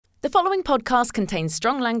The following podcast contains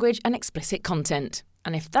strong language and explicit content.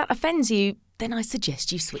 And if that offends you, then I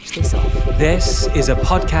suggest you switch this off. This is a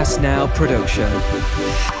Podcast Now production.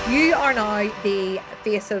 You are now the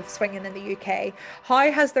face of swinging in the UK.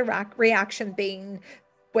 How has the reaction been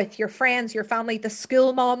with your friends, your family, the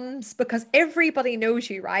school moms? Because everybody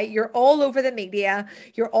knows you, right? You're all over the media.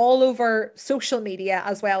 You're all over social media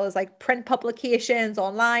as well as like print publications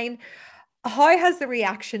online. How has the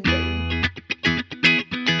reaction been?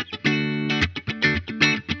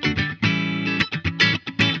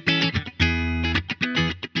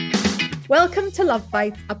 Welcome to Love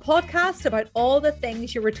Bites, a podcast about all the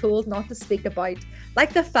things you were told not to speak about,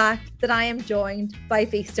 like the fact that I am joined by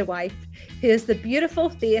Vista Wife, who is the beautiful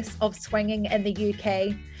face of swinging in the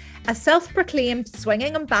UK. A self-proclaimed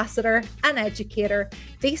swinging ambassador and educator,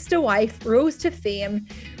 Vista Wife rose to fame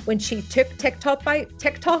when she took TikTok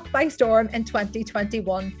by storm in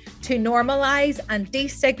 2021 to normalise and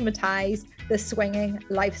destigmatise the swinging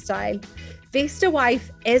lifestyle. Vista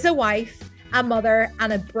Wife is a wife, a mother,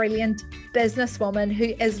 and a brilliant businesswoman who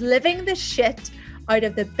is living the shit out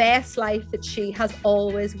of the best life that she has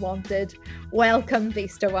always wanted. Welcome,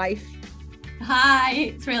 Vista Wife. Hi,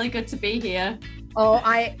 it's really good to be here. Oh,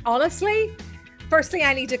 firstly,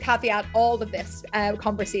 I need to caveat all of this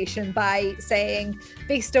conversation by saying,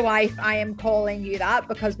 Vista Wife, I am calling you that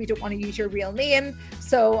because we don't want to use your real name.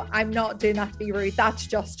 So I'm not doing that to be rude. That's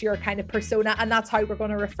just your kind of persona. And that's how we're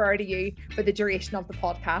going to refer to you for the duration of the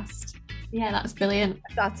podcast. Yeah, that's brilliant.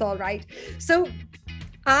 That's all right. So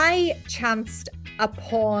I chanced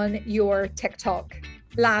upon your TikTok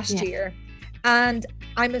last year, and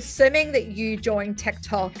I'm assuming that you joined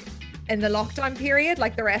TikTok in the lockdown period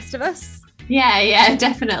like the rest of us. Yeah,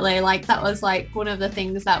 definitely. Like that was like one of the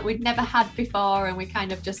things that we'd never had before, and we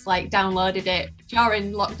kind of just like downloaded it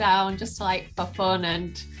during lockdown just like for fun,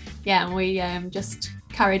 and we just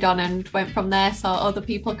carried on and went from there. Saw other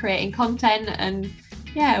people creating content, and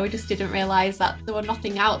we just didn't realise that there was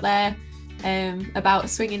nothing out there about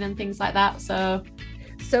swinging and things like that. So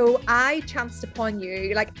I chanced upon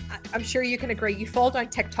you, like I'm sure you can agree, you fall down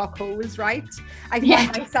TikTok holes, right? I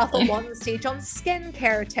found myself at one stage on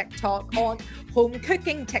skincare TikTok, on home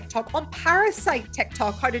cooking TikTok, on parasite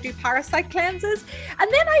TikTok, how to do parasite cleanses.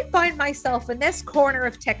 And then I found myself in this corner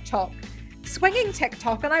of TikTok, swinging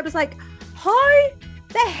TikTok. And I was like, how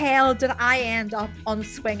the hell did I end up on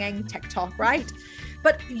swinging TikTok, right?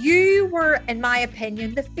 But you were, in my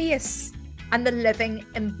opinion, the face and the living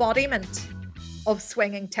embodiment of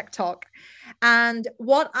swinging TikTok. And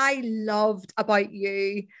what I loved about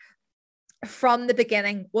you from the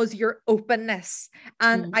beginning was your openness.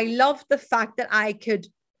 And I loved the fact that I could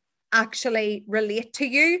actually relate to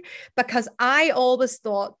you, because I always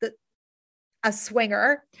thought that a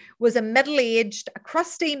swinger was a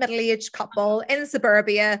crusty middle-aged couple in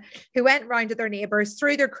suburbia who went round to their neighbours,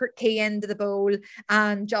 threw their key into the bowl,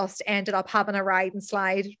 and just ended up having a ride and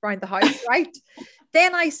slide around the house, right?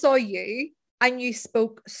 Then I saw you, and you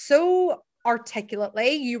spoke so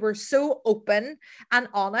articulately. You were so open and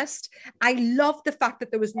honest. I loved the fact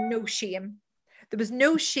that there was no shame. There was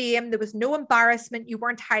no shame. There was no embarrassment. You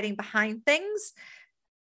weren't hiding behind things.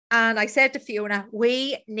 And I said to Fiona,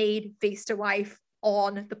 we need Vista Wife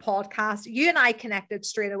on the podcast. You and I connected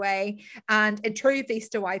straight away. And in true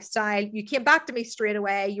Vista Wife style, you came back to me straight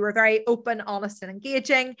away. You were very open, honest, and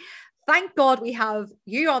engaging. Thank God we have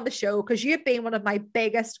you on the show, because you've been one of my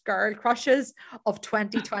biggest girl crushes of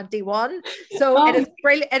 2021. So it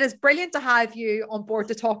is brilliant to have you on board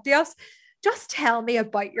to talk to us. Just tell me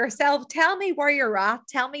about yourself. Tell me where you're at.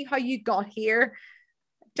 Tell me how you got here.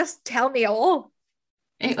 Just tell me all.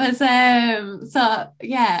 It was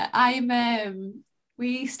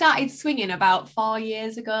we started swinging about 4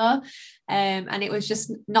 years ago, and it was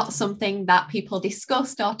just not something that people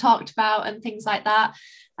discussed or talked about and things like that.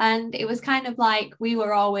 And it was kind of like we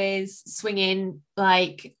were always swinging,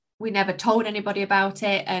 like we never told anybody about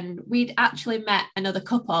it. And we'd actually met another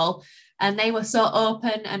couple, and they were so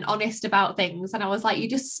open and honest about things. And I was like, you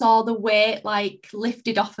just saw the weight like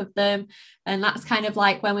lifted off of them. And that's kind of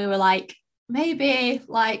like when we were like, maybe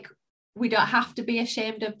like we don't have to be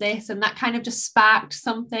ashamed of this, and that kind of just sparked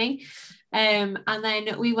something. And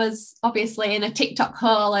then we was obviously in a TikTok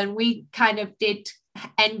hole, and we kind of did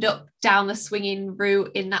end up down the swinging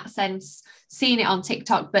route in that sense, seeing it on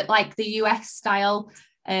TikTok, but like the US style,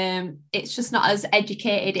 it's just not as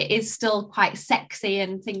educated. It is still quite sexy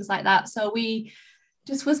and things like that. So we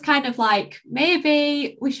just was kind of like,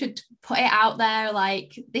 maybe we should put it out there,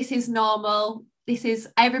 like this is normal. This is,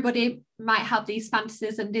 everybody might have these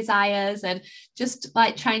fantasies and desires, and just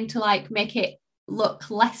like trying to like make it look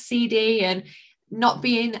less seedy and not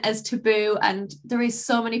being as taboo, and there is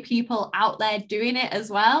so many people out there doing it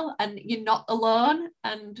as well, and you're not alone.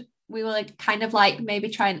 And we were like kind of like maybe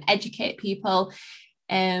try and educate people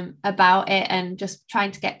about it, and just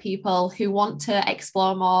trying to get people who want to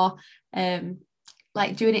explore more,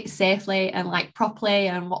 like doing it safely and like properly,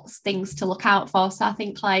 and what's things to look out for. So I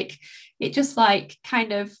think like it just like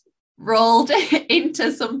kind of rolled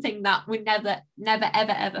into something that we never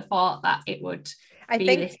ever thought that it would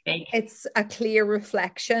be this big. It's a clear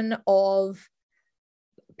reflection of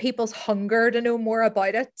people's hunger to know more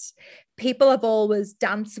about it. People have always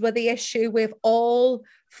danced with the issue. We've all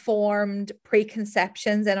formed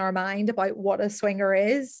preconceptions in our mind about what a swinger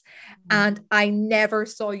is. And I never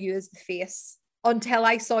saw you as the face until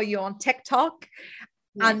I saw you on TikTok.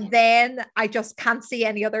 And then I just can't see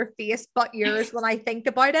any other face but yours when I think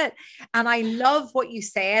about it. And I love what you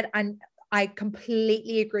said. And I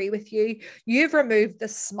completely agree with you. You've removed the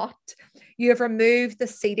smut. You've removed the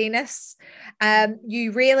seediness.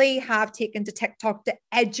 You really have taken to TikTok to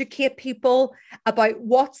educate people about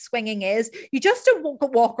what swinging is. You just don't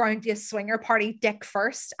walk around to a swinger party dick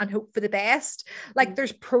first and hope for the best. Like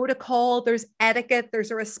there's protocol, there's etiquette,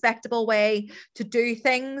 there's a respectable way to do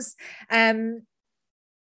things. And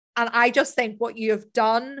I just think what you have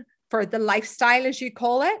done for the lifestyle, as you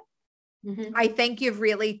call it, I think you've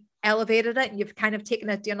really elevated it, and you've kind of taken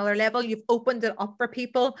it to another level. You've opened it up for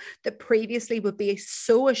people that previously would be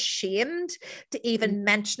so ashamed to even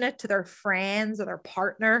mention it to their friends or their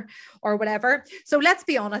partner or whatever. So let's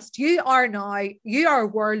be honest, you are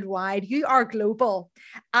worldwide, you are global.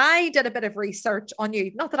 I did a bit of research on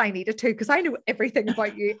you, not that I needed to, because I know everything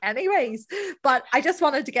about you anyways, but I just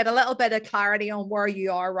wanted to get a little bit of clarity on where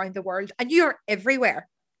you are around the world, and you are everywhere.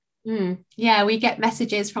 Yeah, we get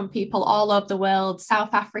messages from people all over the world,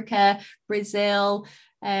 South Africa, Brazil,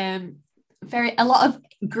 a lot of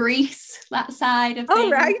Greece, that side of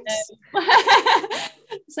things. Right.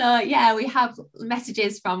 So yeah, we have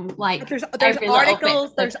messages from like there's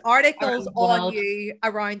articles on you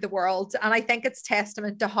around the world, and I think it's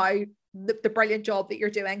testament to how the brilliant job that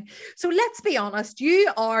you're doing. So let's be honest,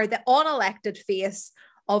 you are the unelected face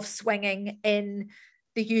of swinging in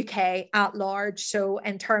the UK at large. So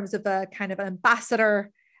in terms of a kind of an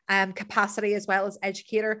ambassador capacity as well as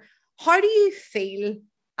educator, how do you feel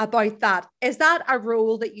about that? Is that a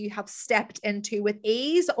role that you have stepped into with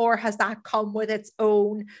ease, or has that come with its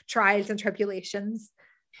own trials and tribulations?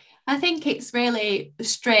 I think it's really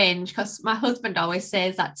strange, because my husband always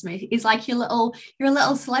says that to me. He's like, you're a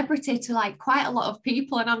little celebrity to like quite a lot of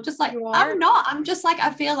people. And I'm just like, I'm not. I'm just like,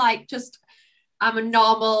 I feel like just I'm a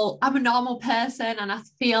normal person. And I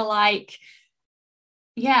feel like,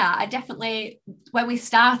 yeah, I definitely, when we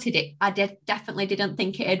started it, I definitely didn't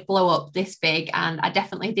think it'd blow up this big. And I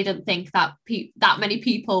definitely didn't think that that many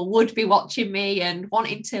people would be watching me and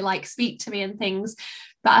wanting to like speak to me and things.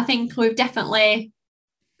 But I think we've definitely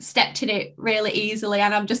stepped in it really easily,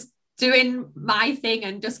 and I'm just doing my thing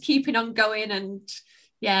and just keeping on going, and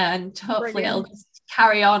hopefully Brilliant. It'll just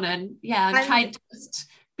carry on, and I'm trying to just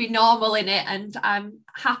be normal in it, and I'm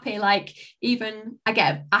happy. Like, even I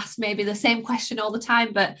get asked maybe the same question all the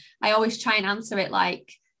time, but I always try and answer it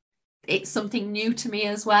like it's something new to me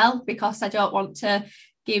as well, because I don't want to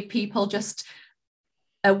give people just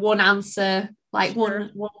a one answer, like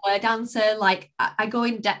one word answer. Like I go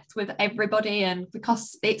in depth with everybody, and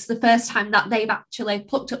because it's the first time that they've actually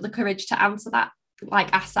plucked up the courage to answer that,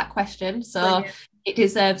 like ask that question, so Brilliant. It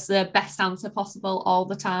deserves the best answer possible all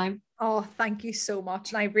the time. Oh, thank you so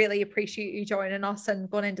much. And I really appreciate you joining us and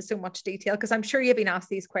going into so much detail, because I'm sure you've been asked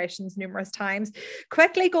these questions numerous times.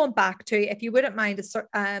 Quickly going back to, if you wouldn't mind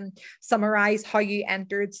to summarize how you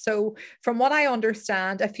entered. So from what I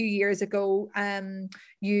understand, a few years ago,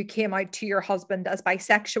 you came out to your husband as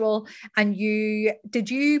bisexual, and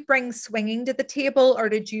did you bring swinging to the table, or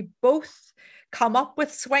did you both come up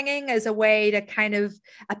with swinging as a way to kind of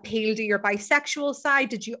appeal to your bisexual side?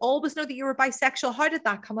 Did you always know that you were bisexual? How did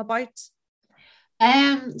that come about?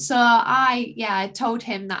 So I told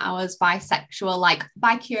him that I was bisexual, like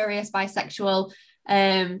bi-curious bisexual,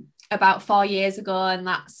 about 4 years ago, and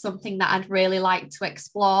that's something that I'd really like to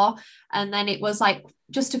explore. And then it was like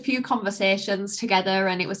just a few conversations together,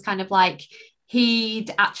 and it was kind of like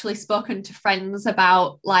he'd actually spoken to friends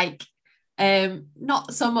about like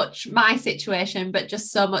not so much my situation, but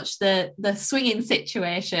just so much the swinging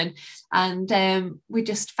situation. And we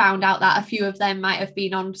just found out that a few of them might have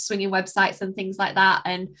been on swinging websites and things like that,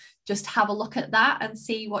 and just have a look at that and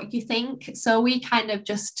see what you think. So we kind of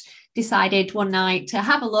just decided one night to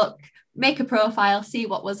have a look, make a profile, see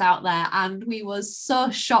what was out there. And we was so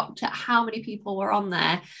shocked at how many people were on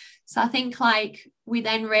there. So I think like we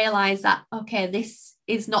then realized that, okay, this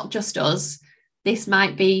is not just us. This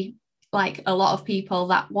might be like a lot of people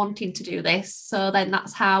that wanting to do this. So then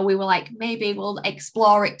that's how we were like, maybe we'll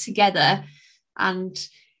explore it together, and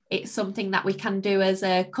it's something that we can do as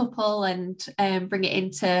a couple and bring it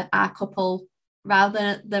into our couple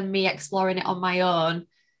rather than me exploring it on my own.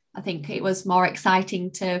 I think it was more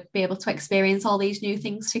exciting to be able to experience all these new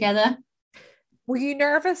things together. Were you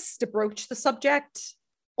nervous to broach the subject?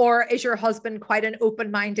 Or is your husband quite an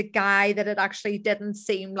open-minded guy that it actually didn't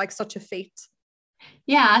seem like such a feat?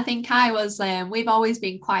 Yeah, I think I was, we've always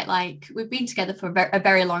been quite like, we've been together for a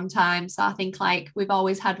very long time. So I think like we've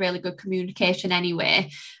always had really good communication anyway.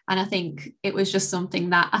 And I think it was just something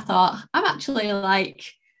that I thought, I'm actually like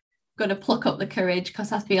going to pluck up the courage,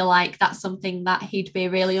 because I feel like that's something that he'd be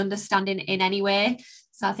really understanding in any way.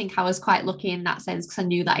 So I think I was quite lucky in that sense, because I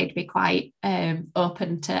knew that he'd be quite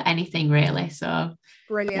open to anything really. So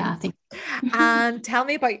brilliant. Yeah, I think. And tell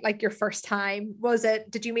me about like your first time.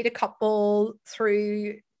 Did you meet a couple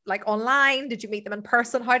through like online? Did you meet them in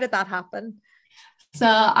person? How did that happen? So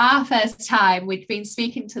our first time, we'd been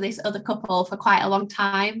speaking to this other couple for quite a long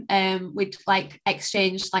time. We'd like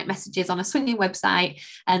exchanged like messages on a swinging website,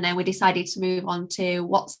 and then we decided to move on to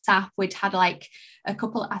WhatsApp. We'd had like a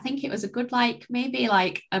couple, I think it was a good like maybe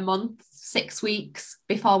like a month, 6 weeks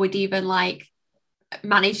before we'd even like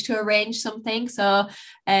managed to arrange something. So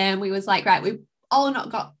we was like, right, we've all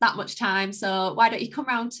not got that much time, so why don't you come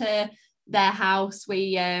round to their house?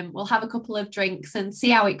 We will have a couple of drinks and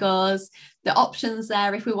see how it goes. The options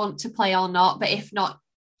there if we want to play or not, but if not,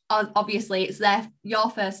 obviously it's your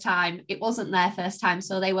first time. It wasn't their first time,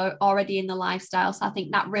 so they were already in the lifestyle. So I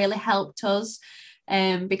think that really helped us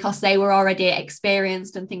because they were already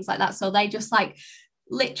experienced and things like that. So they just like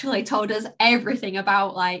literally told us everything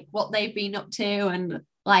about like what they've been up to and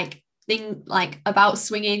like thing like about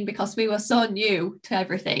swinging, because we were so new to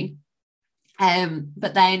everything.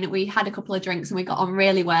 But then we had a couple of drinks and we got on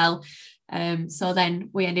really well. So then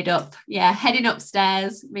we ended up heading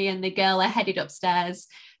upstairs. Me and the girl are headed upstairs,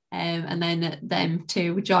 and then them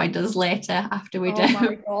two joined us later after we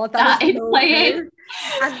started playing.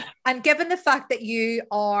 And given the fact that you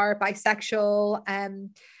are bisexual,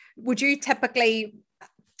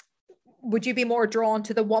 would you be more drawn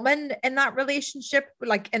to the woman in that relationship,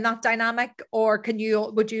 like in that dynamic, or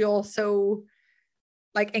would you also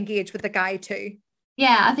like engage with the guy too?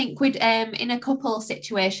 Yeah, I think we'd in a couple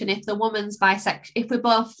situation, if the woman's bisexual, if we're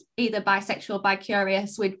both either bisexual or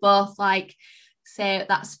bi-curious, we'd both like say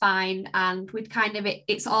that's fine, and we'd kind of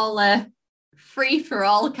it's all a free for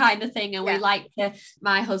all kind of thing. And we like to,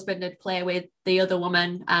 my husband would play with the other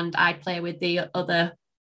woman and I'd play with the other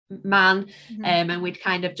man, and we'd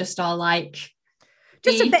kind of just all like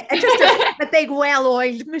just a big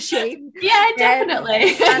well-oiled machine. Yeah,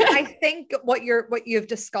 definitely. And I think what you've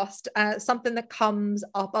discussed, something that comes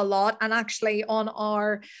up a lot, and actually on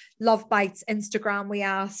our Love Bites Instagram, we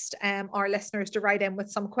asked our listeners to write in with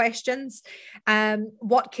some questions.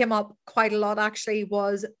 What came up quite a lot actually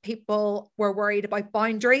was people were worried about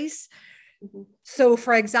boundaries. So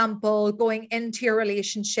for example, going into your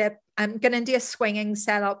relationship and getting into a swinging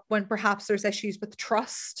setup when perhaps there's issues with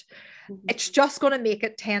trust, it's just going to make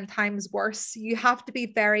it 10 times worse. You have to be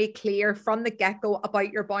very clear from the get-go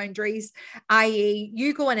about your boundaries, i.e.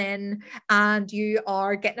 you going in and you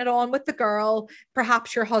are getting it on with the girl.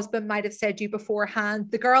 Perhaps your husband might have said to you beforehand,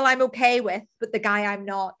 the girl I'm okay with, but the guy I'm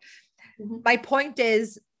not. My point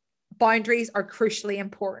is, boundaries are crucially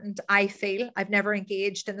important. I feel I've never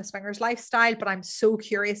engaged in the swingers lifestyle, but I'm so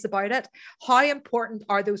curious about it. How important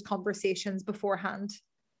are those conversations beforehand?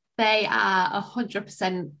 They are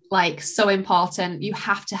 100% like so important. You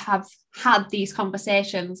have to have had these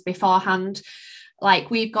conversations beforehand. Like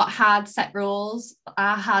we've got hard set rules.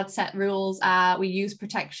 Our hard set rules are we use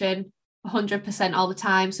protection 100% all the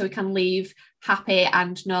time, so we can leave happy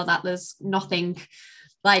and know that there's nothing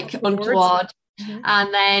like untoward.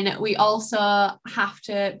 And then we also have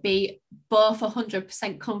to be both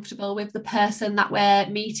 100% comfortable with the person that we're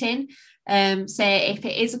meeting. Say if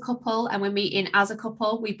it is a couple and we're meeting as a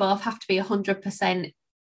couple, we both have to be 100%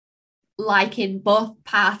 liking both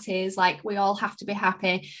parties. Like we all have to be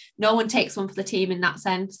happy. No one takes one for the team in that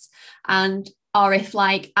sense. And or if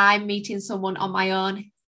like I'm meeting someone on my own,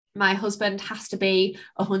 my husband has to be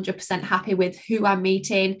 100% happy with who I'm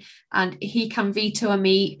meeting, and he can veto a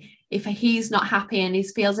meet if he's not happy and he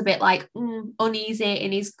feels a bit like uneasy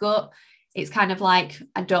in his gut. It's kind of like,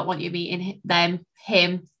 I don't want you meeting them,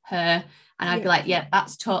 him, her. And I'd be like, yeah,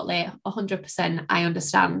 that's totally 100%. I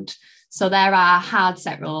understand. So there are hard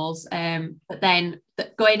set rules. But then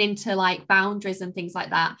going into like boundaries and things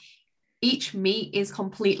like that, each meet is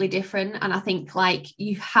completely different, and I think like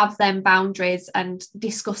you have them boundaries and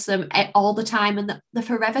discuss them all the time, and they're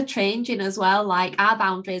forever changing as well. Like our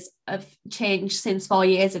boundaries have changed since 4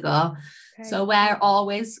 years ago. Okay. So we're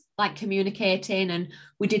always like communicating, and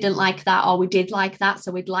we didn't like that or we did like that,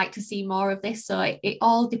 so we'd like to see more of this. So it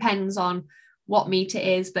all depends on what meet it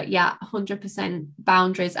is. But yeah, 100%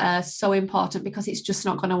 boundaries are so important, because it's just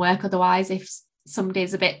not going to work otherwise if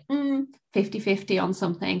somebody's a bit 50-50 on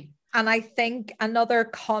something. And I think another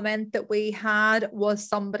comment that we had was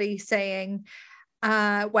somebody saying,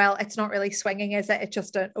 well, it's not really swinging, is it? It's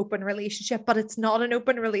just an open relationship. But it's not an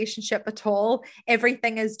open relationship at all.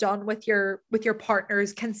 Everything is done with your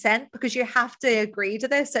partner's consent, because you have to agree to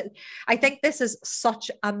this. I think this is such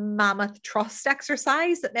a mammoth trust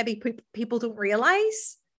exercise that maybe people don't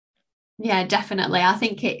realize. Yeah, definitely. I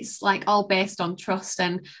think it's like all based on trust.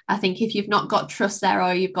 And I think if you've not got trust there,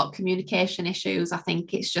 or you've got communication issues, I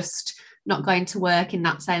think it's just not going to work in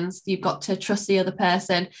that sense. You've got to trust the other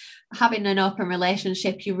person. Having an open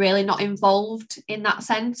relationship, you're really not involved in that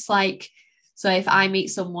sense. Like, so if I meet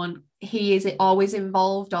someone, he is always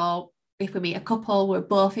involved, or if we meet a couple, we're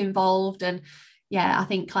both involved. And yeah, I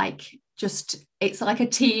think like just it's like a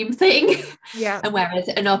team thing. Yeah. And whereas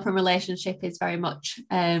an open relationship is very much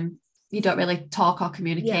you don't really talk or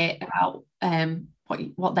communicate about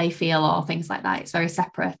what they feel or things like that. It's very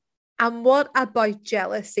separate. And what about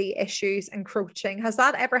jealousy issues, encroaching? Has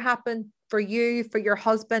that ever happened for you, for your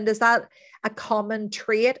husband? Is that a common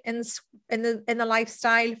trait in the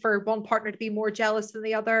lifestyle, for one partner to be more jealous than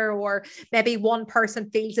the other, or maybe one person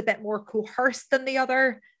feels a bit more coerced than the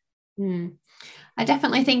other? I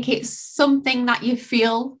definitely think it's something that you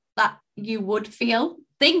feel that you would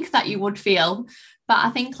think that you would feel. But I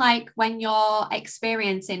think like when you're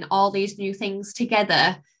experiencing all these new things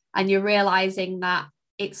together, and you're realizing that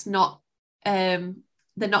it's not, they're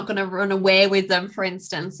not going to run away with them, for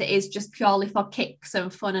instance, it is just purely for kicks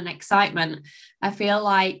and fun and excitement. I feel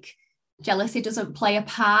like jealousy doesn't play a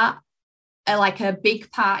part, like a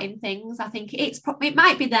big part in things. I think it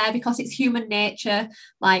might be there because it's human nature.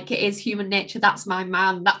 Like, it is human nature. That's my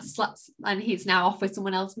man. That's and he's now off with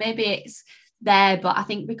someone else. Maybe it's there, but I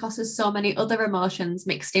think because there's so many other emotions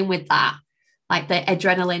mixed in with that, like the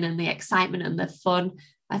adrenaline and the excitement and the fun,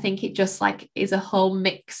 I think it just like is a whole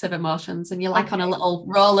mix of emotions, and you're like on a little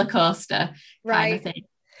roller coaster kind of thing.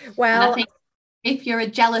 Well, and I think if you're a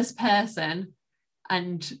jealous person,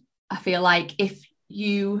 and I feel like if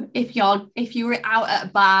you were out at a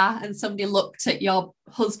bar and somebody looked at your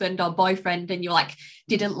husband or boyfriend and you like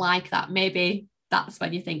didn't like that, maybe that's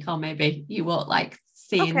when you think, oh, maybe you won't like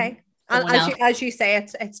seeing. Okay. And as you say,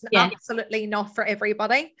 it's absolutely not for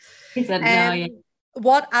everybody. Isn't, no, yeah.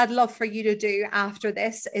 What I'd love for you to do after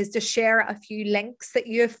this is to share a few links that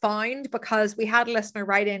you have found, because we had a listener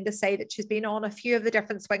write in to say that she's been on a few of the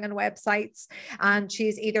different swinging websites, and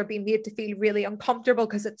she's either been made to feel really uncomfortable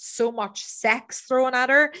because it's so much sex thrown at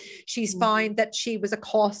her. She's found that she was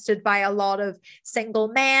accosted by a lot of single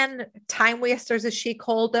men, time wasters as she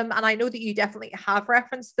called them. And I know that you definitely have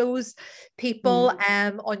referenced those people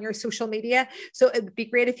on your social media. So it would be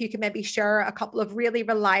great if you could maybe share a couple of really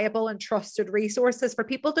reliable and trusted resources for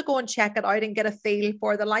people to go and check it out and get a feel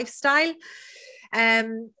for the lifestyle.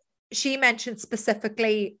 She mentioned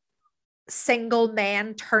specifically single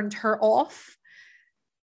men turned her off.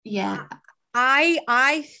 Yeah.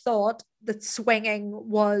 I thought that swinging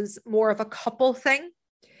was more of a couple thing.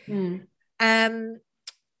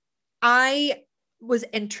 I was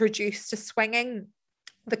introduced to swinging,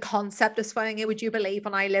 the concept of swinging, would you believe,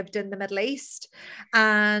 when I lived in the Middle East,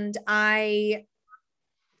 and I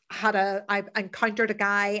encountered a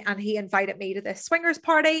guy and he invited me to this swingers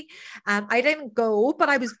party. I didn't go, but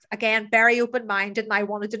I was, again, very open-minded, and I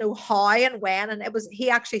wanted to know how and when. And he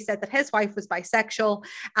actually said that his wife was bisexual,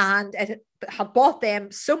 and it had brought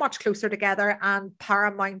them so much closer together, and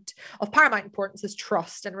paramount importance is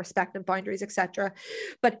trust and respect and boundaries, etc.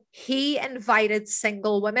 But he invited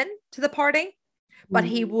single women to the party, but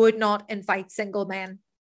he would not invite single men.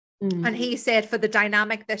 And he said for the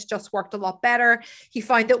dynamic, this just worked a lot better. He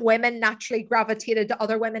found that women naturally gravitated to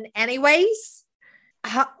other women anyways.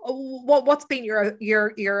 What's been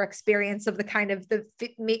your experience of the kind of the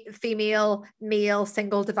female male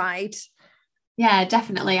single divide? Yeah,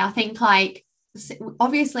 definitely. I think like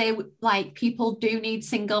obviously like people do need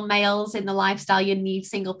single males in the lifestyle. You need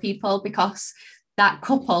single people because that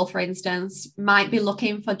couple, for instance, might be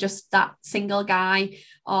looking for just that single guy,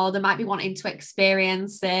 or they might be wanting to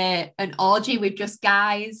experience an orgy with just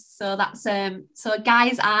guys. So that's so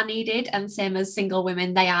guys are needed, and same as single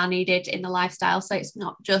women, they are needed in the lifestyle. So it's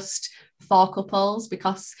not just for couples,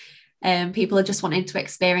 because People are just wanting to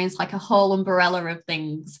experience like a whole umbrella of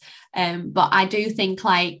things. But I do think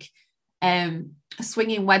like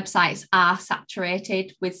swinging websites are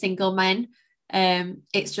saturated with single men.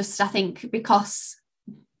 It's just, I think, because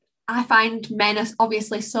I find men are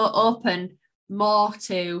obviously so open more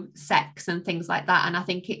to sex and things like that. And I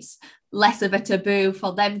think it's less of a taboo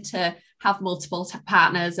for them to have multiple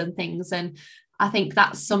partners and things. And I think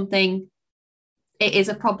that's something, it is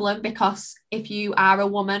a problem, because if you are a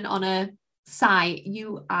woman on a site,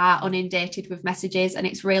 you are inundated with messages and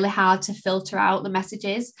it's really hard to filter out the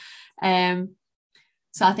messages.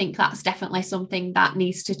 So I think that's definitely something that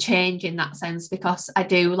needs to change in that sense, because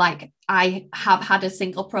I have had a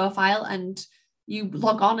single profile and you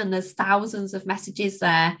log on and there's thousands of messages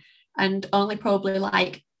there, and only probably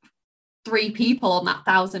like 3 people on that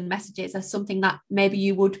 1,000 messages are something that maybe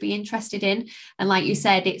you would be interested in. And like you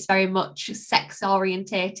said, it's very much sex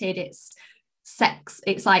orientated. It's sex.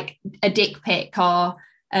 It's like a dick pic or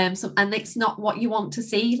and it's not what you want to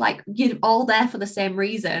see. Like, you're all there for the same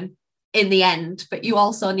reason in the end, but you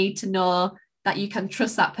also need to know that you can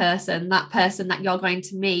trust that person that you're going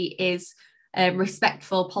to meet is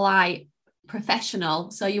respectful, polite,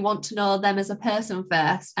 professional. So you want to know them as a person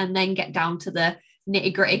first, and then get down to the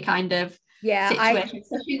nitty-gritty kind of situation.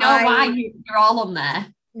 So you know why you're all on there.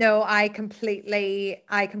 No, I completely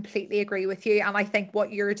agree with you. And I think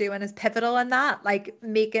what you're doing is pivotal in that, like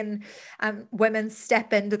making women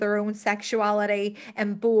step into their own sexuality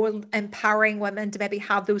and empowering women to maybe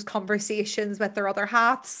have those conversations with their other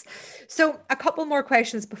halves. So a couple more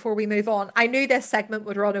questions before we move on. I knew this segment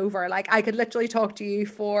would run over. Like, I could literally talk to you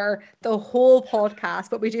for the whole podcast,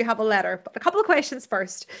 but we do have a letter. But a couple of questions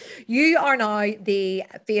first. You are now the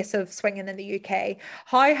face of swinging in the UK.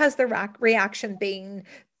 How has the reaction been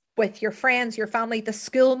with your friends, your family, the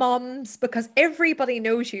school moms? Because everybody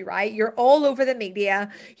knows you, right? You're all over the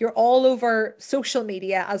media, you're all over social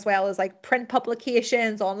media, as well as like print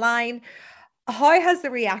publications, online. How has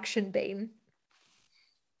the reaction been?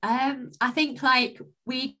 I think like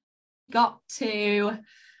we got to,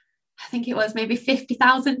 I think it was maybe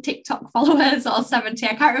 50,000 TikTok followers or 70.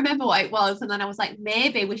 I can't remember what it was. And then I was like,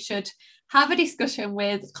 maybe we should have a discussion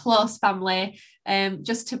with close family,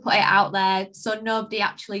 just to put it out there. So nobody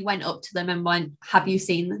actually went up to them and went, have you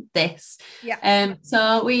seen this? Yeah.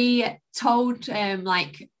 So we told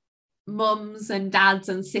like mums and dads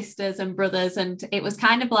and sisters and brothers, and it was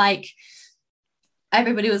kind of like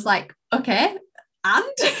everybody was like, okay,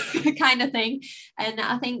 and kind of thing. And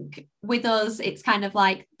I think with us, it's kind of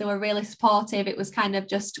like they were really supportive. It was kind of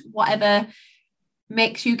just whatever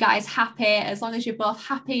makes you guys happy, as long as you're both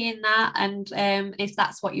happy in that. And if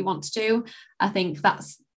that's what you want to do, I think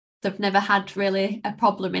they've never had really a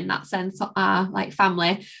problem in that sense, like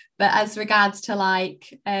family. But as regards to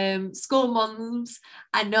like school mums,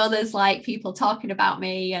 I know there's like people talking about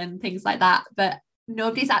me and things like that, but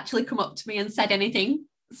nobody's actually come up to me and said anything.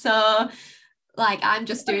 So like, I'm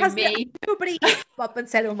just doing me. Nobody came up and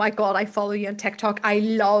said, oh my God, I follow you on TikTok, I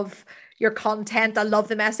love your content, I love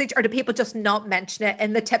the message? Or do people just not mention it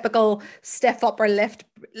in the typical stiff upper lip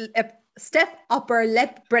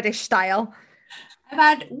British style? I've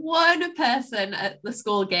had one person at the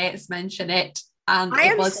school gates mention it, and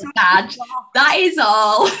it was so dad. That is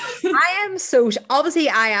all. I am so, obviously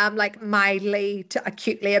I am like mildly to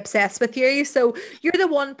acutely obsessed with you. So you're the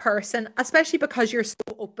one person, especially because you're so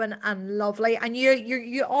open and lovely, and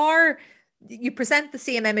you present the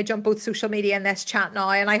same image on both social media and this chat now.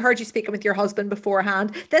 And I heard you speaking with your husband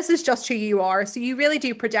beforehand. This is just who you are. So you really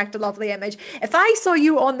do project a lovely image. If I saw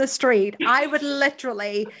you on the street, I would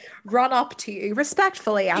literally run up to you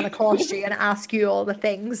respectfully and accost you and ask you all the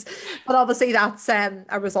things. But obviously that's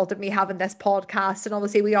a result of me having this podcast. And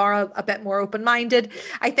obviously we are a bit more open-minded.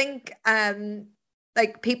 I think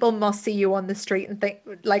like people must see you on the street and think,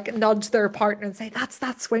 like, nudge their partner and say, that's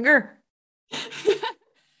that swinger.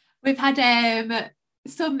 We've had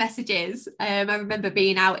some messages. I remember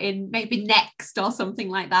being out in maybe Next or something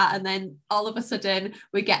like that, and then all of a sudden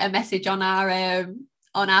we get a message on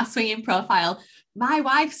our swinging profile. My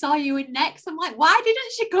wife saw you in Next. I'm like, why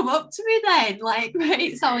didn't she come up to me then? Like,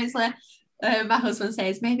 it's always like my husband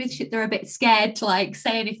says maybe they're a bit scared to like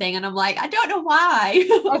say anything, and I'm like, I don't know why.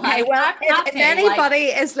 Okay, well, if anybody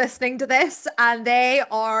is listening to this and they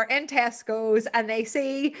are in Tesco's and they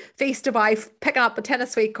see Feast of Wife picking up a tin of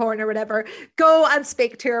sweet corn or whatever, go and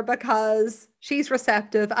speak to her, because she's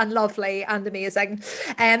receptive and lovely and amazing.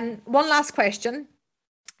 One last question.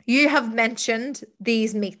 You have mentioned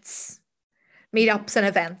these meetups and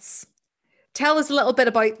events. Tell us a little bit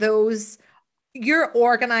about those. you're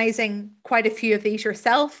organizing quite a few of these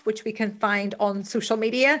yourself, which we can find on social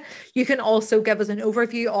media. You can also give us an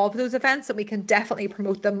overview of those events and we can definitely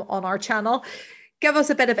promote them on our channel. Give us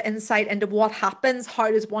a bit of insight into what happens,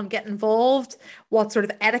 how does one get involved, what sort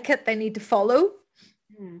of etiquette they need to follow.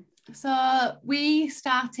 So we've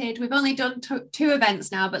only done two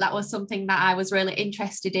events now, but that was something that I was really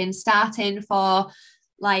interested in starting for,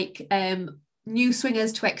 like, new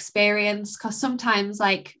swingers to experience, because sometimes,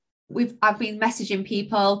 like, I've been messaging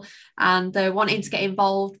people and they're wanting to get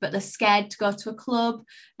involved, but they're scared to go to a club.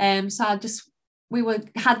 So we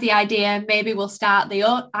had the idea, maybe we'll start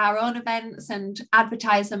our own events and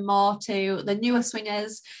advertise them more to the newer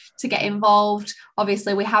swingers to get involved.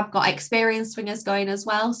 Obviously, we have got experienced swingers going as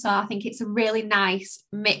well. So I think it's a really nice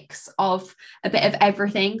mix of a bit of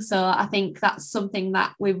everything. So I think that's something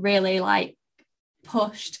that we really like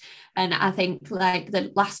pushed. And I think like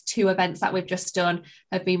the last two events that we've just done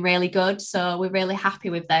have been really good. So we're really happy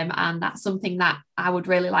with them. And that's something that I would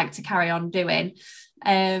really like to carry on doing.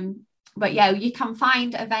 But yeah, you can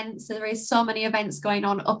find events. There is so many events going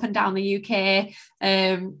on up and down the UK.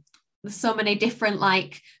 There's so many different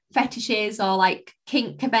like fetishes or like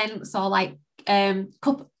kink events or like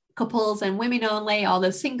couples and women only, or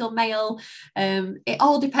the single male. It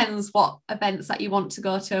all depends what events that you want to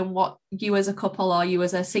go to and what you as a couple or you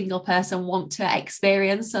as a single person want to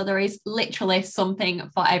experience. So there is literally something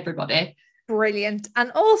for everybody. Brilliant.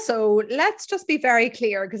 And also, let's just be very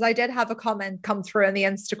clear, because I did have a comment come through on the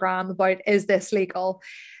Instagram about, is this legal?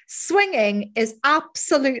 Swinging is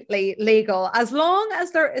absolutely legal as long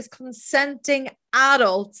as there is consenting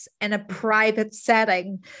adults in a private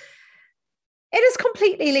setting. It is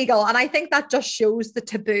completely legal. And I think that just shows the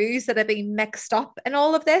taboos that have been mixed up in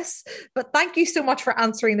all of this. But thank you so much for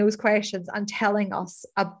answering those questions and telling us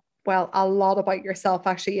a lot about yourself.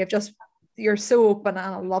 Actually, you're so open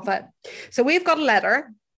and I love it. So we've got a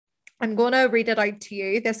letter. I'm going to read it out to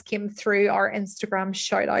you. This came through our Instagram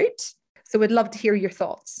shout out. So we'd love to hear your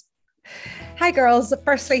thoughts. Hi girls.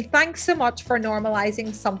 Firstly, thanks so much for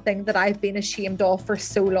normalizing something that I've been ashamed of for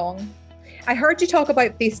so long. I heard you talk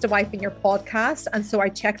about Face to Wife in your podcast, and so I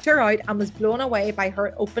checked her out and was blown away by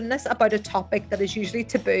her openness about a topic that is usually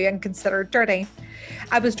taboo and considered dirty.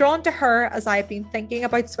 I was drawn to her as I have been thinking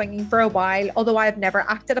about swinging for a while, although I have never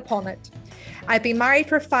acted upon it. I've been married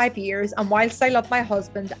for 5 years, and whilst I love my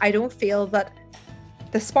husband, I don't feel that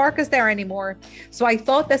the spark is there anymore. So I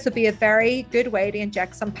thought this would be a very good way to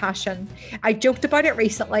inject some passion. I joked about it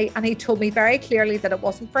recently and he told me very clearly that it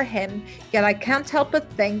wasn't for him, yet I can't help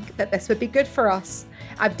but think that this would be good for us.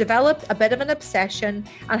 I've developed a bit of an obsession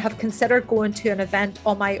and have considered going to an event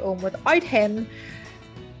on my own without him.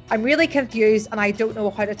 I'm really confused and I don't know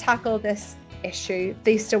how to tackle this issue.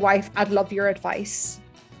 Face to Wife, I'd love your advice.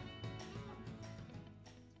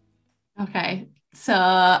 Okay,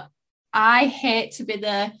 so I hate to be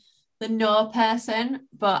the no person,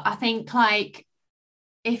 but I think like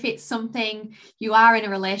if it's something you are in a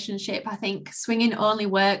relationship, I think swinging only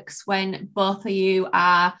works when both of you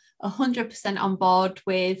are 100% on board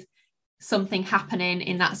with something happening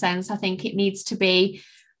in that sense. I think it needs to be,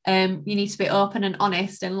 you need to be open and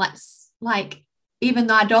honest, and let's, like, even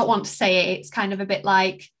though I don't want to say it, it's kind of a bit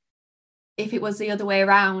like if it was the other way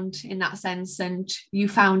around in that sense and you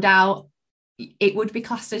found out, it would be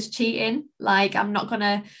classed as cheating. Like, I'm not going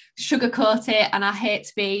to sugarcoat it, and I hate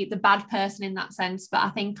to be the bad person in that sense, but I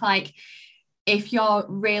think like if you're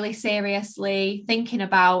really seriously thinking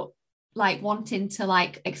about like wanting to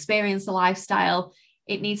like experience the lifestyle,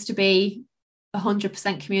 it needs to be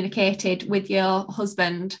 100% communicated with your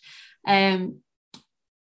husband. I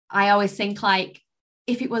always think like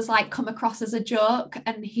if it was like come across as a joke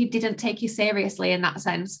and he didn't take you seriously in that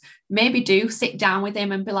sense, maybe do sit down with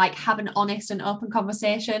him and be like, have an honest and open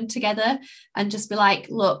conversation together and just be like,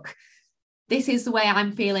 look, this is the way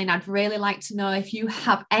I'm feeling. I'd really like to know if you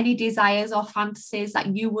have any desires or fantasies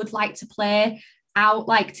that you would like to play out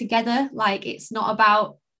like together. Like, it's not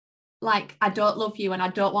about like, I don't love you and I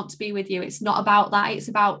don't want to be with you. It's not about that. It's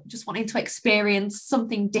about just wanting to experience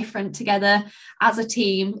something different together as a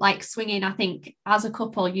team. Like swinging, I think as a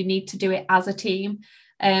couple, you need to do it as a team.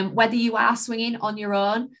 Whether you are swinging on your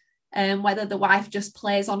own, whether the wife just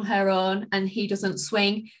plays on her own and he doesn't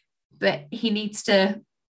swing, but he needs to,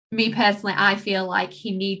 me personally, I feel like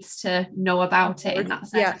he needs to know about it in that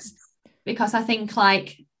sense. Yes. Because I think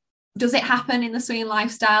like, does it happen in the swinging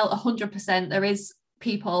lifestyle? 100%. There is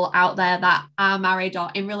people out there that are married or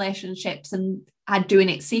in relationships and are doing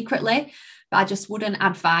it secretly, but I just wouldn't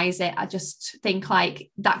advise it. I just think like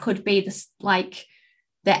that could be this like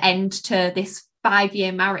the end to this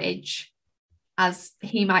 5-year marriage, as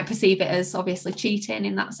he might perceive it as obviously cheating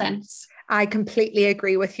in that sense. I completely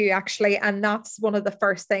agree with you, actually. And that's one of the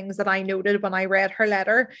first things that I noted when I read her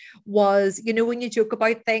letter was, you know, when you joke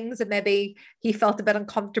about things and maybe he felt a bit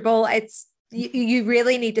uncomfortable, you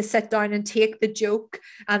really need to sit down and take the joke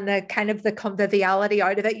and the kind of the conviviality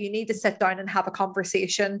out of it. You need to sit down and have a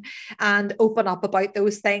conversation and open up about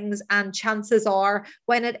those things. And chances are,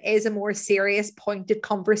 when it is a more serious, pointed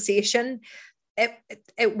conversation,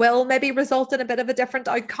 it will maybe result in a bit of a different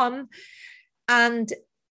outcome. And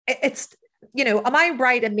it's, you know, am I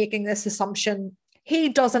right in making this assumption? He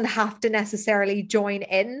doesn't have to necessarily join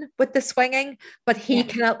in with the swinging, but he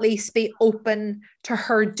can at least be open to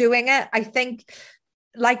her doing it. I think,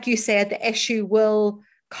 like you said, the issue will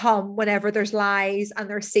come whenever there's lies and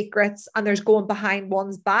there's secrets and there's going behind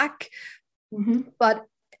one's back. Mm-hmm. But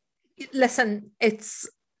listen, it's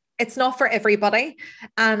not for everybody.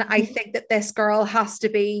 And I think that this girl has to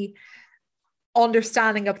be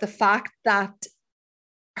understanding of the fact that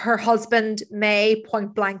her husband may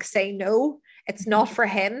point blank say no, it's not for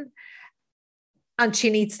him. And she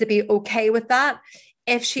needs to be okay with that.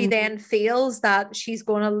 If she then feels that she's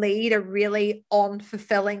going to lead a really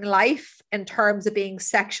unfulfilling life in terms of being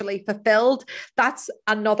sexually fulfilled, that's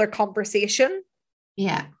another conversation.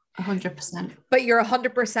 Yeah, 100%. But you're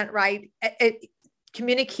 100% right.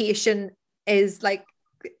 Communication is like,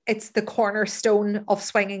 it's the cornerstone of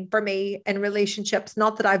swinging for me in relationships.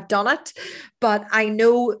 Not that I've done it, but I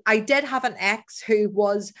know I did have an ex who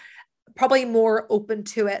was probably more open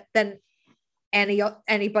to it than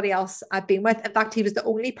anybody else I've been with. In fact, he was the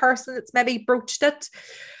only person that's maybe broached it.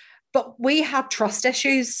 But we had trust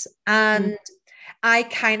issues, and I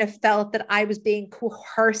kind of felt that I was being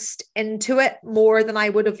coerced into it more than I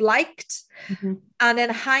would have liked. Mm-hmm. And in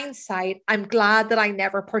hindsight, I'm glad that I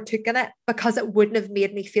never partook in it, because it wouldn't have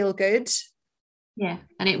made me feel good. Yeah.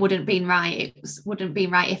 And it wouldn't have been right. Wouldn't have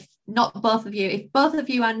been right if both of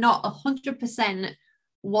you are not 100%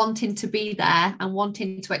 wanting to be there and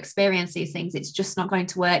wanting to experience these things. It's just not going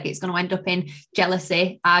to work. It's going to end up in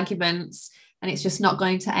jealousy, arguments, and it's just not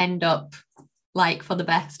going to end up like for the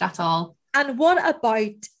best at all. And what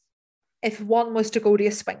about if one was to go to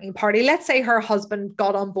a swinging party? Let's say her husband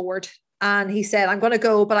got on board and he said, I'm going to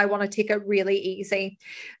go, but I want to take it really easy.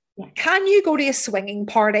 Yeah. Can you go to a swinging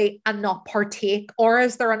party and not partake? Or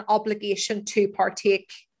is there an obligation to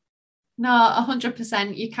partake? No,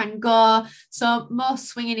 100%. You can go. So most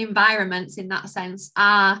swinging environments in that sense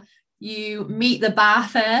are you meet the bar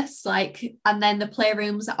first, and then the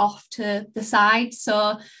playrooms are off to the side.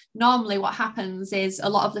 So normally what happens is a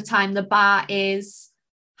lot of the time the bar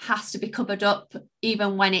has to be covered up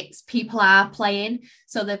even when people are playing.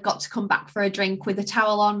 So they've got to come back for a drink with a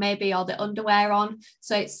towel on maybe, or the underwear on.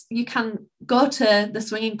 So you can go to the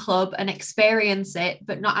swinging club and experience it,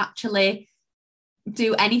 but not actually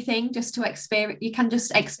do anything, just to experience. You can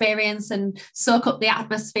just experience and soak up the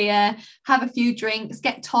atmosphere, have a few drinks,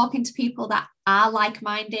 get talking to people that are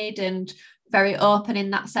like-minded and very open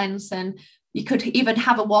in that sense. And you could even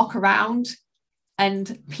have a walk around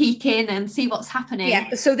and peek in and see what's happening.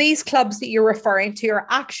 Yeah. So these clubs that you're referring to are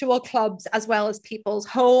actual clubs as well as people's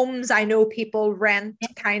homes. I know people rent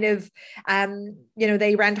kind of,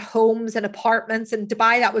 they rent homes and apartments. In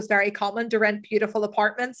Dubai, that was very common to rent beautiful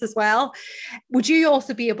apartments as well. Would you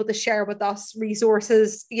also be able to share with us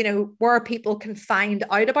resources, where people can find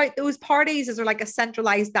out about those parties? Is there like a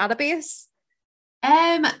centralized database?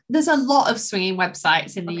 There's a lot of swinging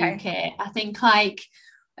websites in the UK. I think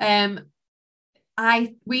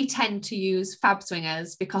we tend to use Fab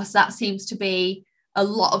Swingers because that seems to be a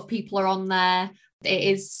lot of people are on there. It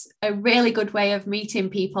is a really good way of meeting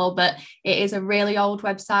people, but it is a really old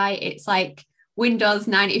website. It's like Windows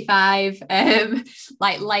 95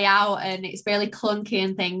 layout, and it's really clunky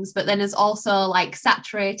and things. But then it's also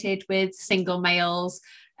saturated with single males.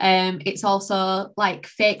 It's also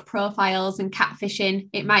fake profiles and catfishing.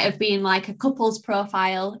 It might have been a couple's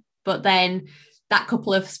profile, but then that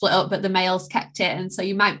couple have split up, but the males kept it. And so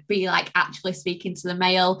you might be actually speaking to the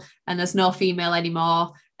male and there's no female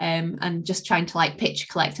anymore, and just trying to pitch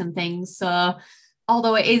collect and things. So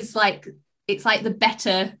although it is it's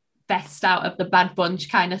the best out of the bad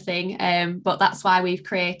bunch kind of thing. But that's why we've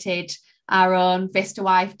created our own Vista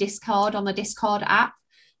Wife Discord on the Discord app,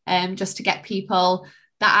 just to get people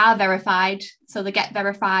that are verified. So they get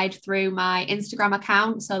verified through my Instagram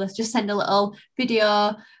account. So let's just send a little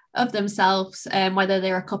video of themselves, whether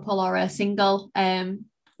they're a couple or a single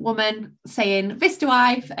woman, saying Vista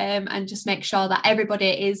Wife, and just make sure that everybody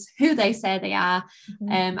is who they say they are.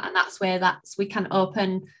 Mm-hmm. And that's where we can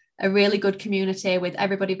open a really good community with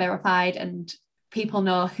everybody verified and people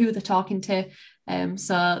know who they're talking to.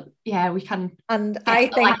 So yeah, we can. And I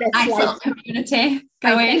think this nice little community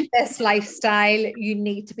going. This lifestyle, you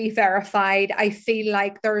need to be verified. I feel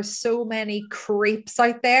like there are so many creeps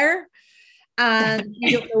out there, and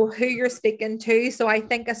you don't know who you're speaking to. So I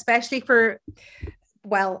think, especially for,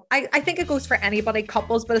 well, I think it goes for anybody,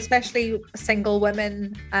 couples, but especially single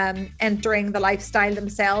women entering the lifestyle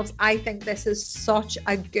themselves. I think this is such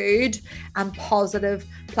a good and positive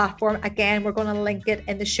platform. Again, we're going to link it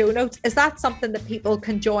in the show notes. Is that something that people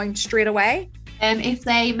can join straight away? If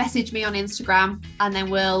they message me on Instagram, and then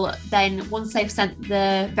once they've sent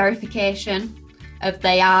the verification of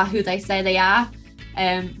they are who they say they are,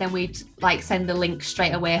 then we'd like send the link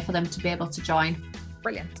straight away for them to be able to join.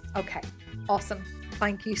 Brilliant. Okay. Awesome.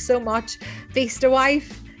 Thank you so much, Vista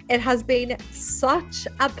Wife. It has been such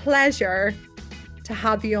a pleasure to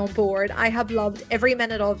have you on board. I have loved every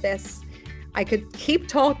minute of this. I could keep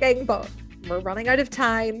talking, but we're running out of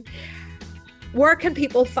time. Where can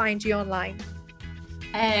people find you online?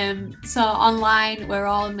 So online, we're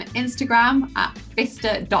on Instagram at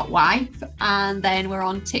vista.wife, and then we're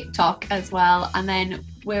on TikTok as well. And then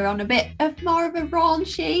we're on a bit of more of a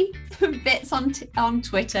raunchy bits on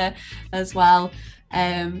Twitter as well.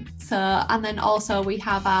 And then also we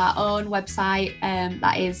have our own website,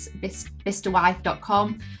 that is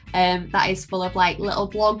vistawife.com. That is full of like little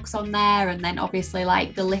blogs on there, and then obviously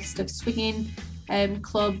like the list of swinging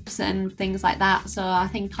clubs and things like that. So I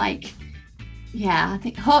think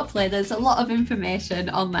hopefully there's a lot of information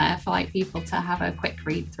on there for like people to have a quick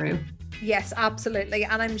read through. Yes, absolutely.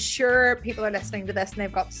 And I'm sure people are listening to this and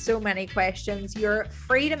they've got so many questions. You're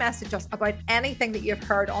free to message us about anything that you've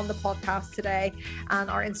heard on the podcast today.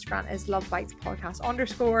 And our Instagram is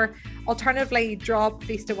lovebitespodcast_. Alternatively, drop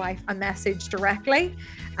Vista Wife a message directly.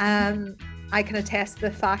 I can attest to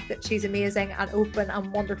the fact that she's amazing and open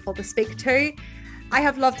and wonderful to speak to. I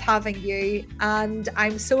have loved having you, and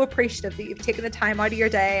I'm so appreciative that you've taken the time out of your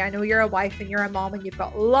day. I know you're a wife and you're a mom and you've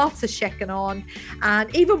got lots of shit going on.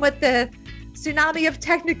 And even with the tsunami of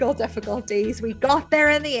technical difficulties, we got there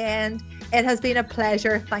in the end. It has been a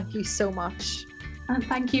pleasure. Thank you so much. And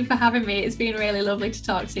thank you for having me. It's been really lovely to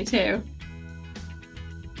talk to you too.